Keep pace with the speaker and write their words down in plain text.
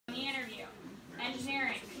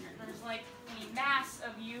mass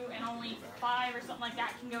of you and only 5 or something like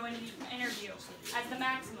that can go into the interview as the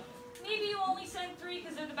maximum. Maybe you only send 3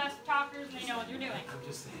 because they're the best talkers and they know what they're doing.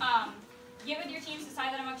 Get with your teams,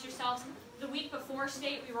 decide that amongst yourselves. The week before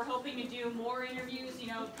state, we were hoping to do more interviews. You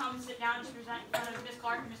know, come sit down and present in front of Ms.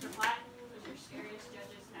 Clark and Mr. Platt. Those are your scariest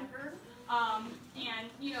judges ever. And,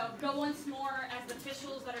 you know, go once more as the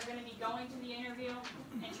officials that are going to be going to the interview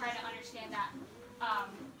and try to understand that.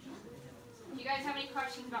 Do you guys have any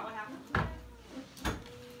questions about what happened?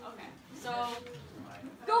 Okay, so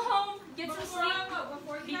go home, get some sleep.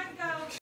 Before you gotta go.